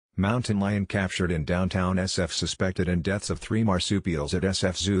Mountain lion captured in downtown SF suspected in deaths of 3 marsupials at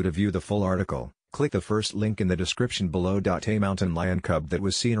SF Zoo. To view the full article, click the first link in the description below. A mountain lion cub that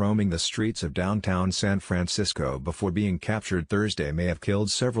was seen roaming the streets of downtown San Francisco before being captured Thursday may have killed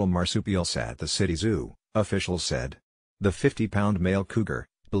several marsupials at the city zoo, officials said. The 50-pound male cougar,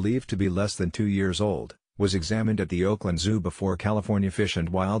 believed to be less than 2 years old, was examined at the Oakland Zoo before California Fish and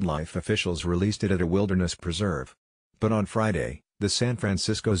Wildlife officials released it at a wilderness preserve. But on Friday, the San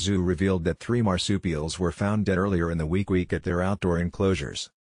Francisco Zoo revealed that 3 marsupials were found dead earlier in the week at their outdoor enclosures.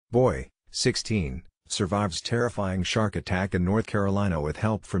 Boy, 16, survives terrifying shark attack in North Carolina with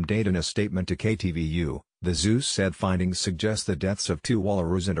help from data. In a statement to KTVU, the zoo said findings suggest the deaths of 2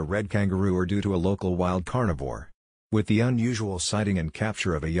 wallaroos and a red kangaroo are due to a local wild carnivore. With the unusual sighting and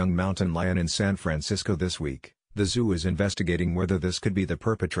capture of a young mountain lion in San Francisco this week, the zoo is investigating whether this could be the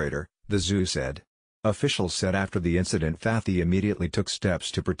perpetrator, the zoo said. Officials said after the incident Fathy immediately took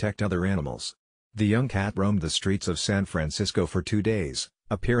steps to protect other animals. The young cat roamed the streets of San Francisco for 2 days,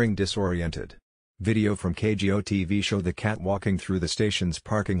 appearing disoriented. Video from KGO-TV showed the cat walking through the station's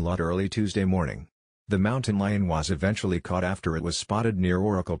parking lot early Tuesday morning. The mountain lion was eventually caught after it was spotted near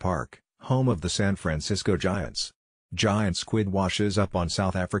Oracle Park, home of the San Francisco Giants. Giant squid washes up on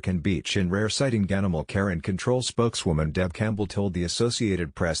South African beach in rare sighting. Animal Care and Control spokeswoman Deb Campbell told the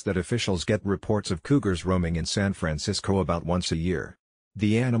Associated Press that officials get reports of cougars roaming in San Francisco about once a year.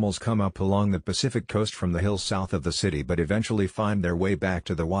 The animals come up along the Pacific coast from the hills south of the city but eventually find their way back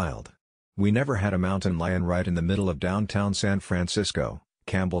to the wild. "We never had a mountain lion right in the middle of downtown San Francisco,"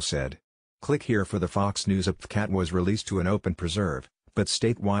 Campbell said. Click here for the Fox News up. The cat was released to an open preserve, but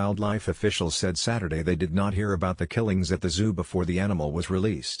state wildlife officials said Saturday they did not hear about the killings at the zoo before the animal was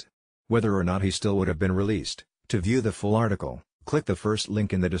released. Whether or not he still would have been released, to view the full article, click the first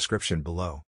link in the description below.